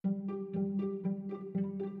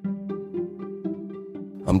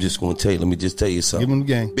I'm just going to tell you. Let me just tell you something. Give him the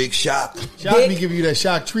game. Big Shock. Shock be giving you that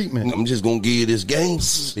shock treatment. I'm just going to give you this game.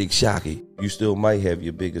 Big Shocky. You still might have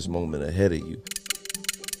your biggest moment ahead of you.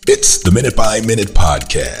 It's the Minute by Minute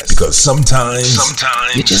podcast, because sometimes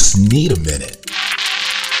you just need a minute.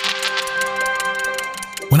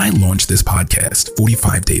 When I launched this podcast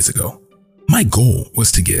 45 days ago, my goal was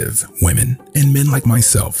to give women and men like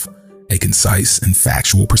myself a concise and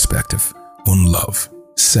factual perspective on love,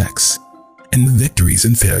 sex, and the victories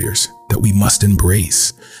and failures that we must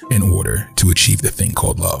embrace in order to achieve the thing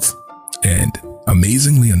called love. And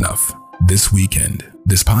amazingly enough, this weekend,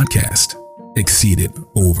 this podcast exceeded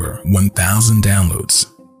over 1,000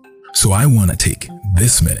 downloads. So I want to take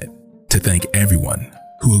this minute to thank everyone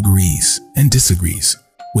who agrees and disagrees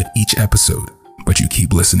with each episode, but you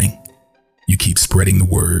keep listening. You keep spreading the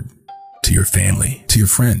word to your family, to your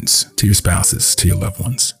friends, to your spouses, to your loved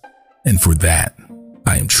ones. And for that,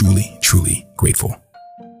 I am truly, truly grateful.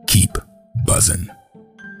 Keep buzzing.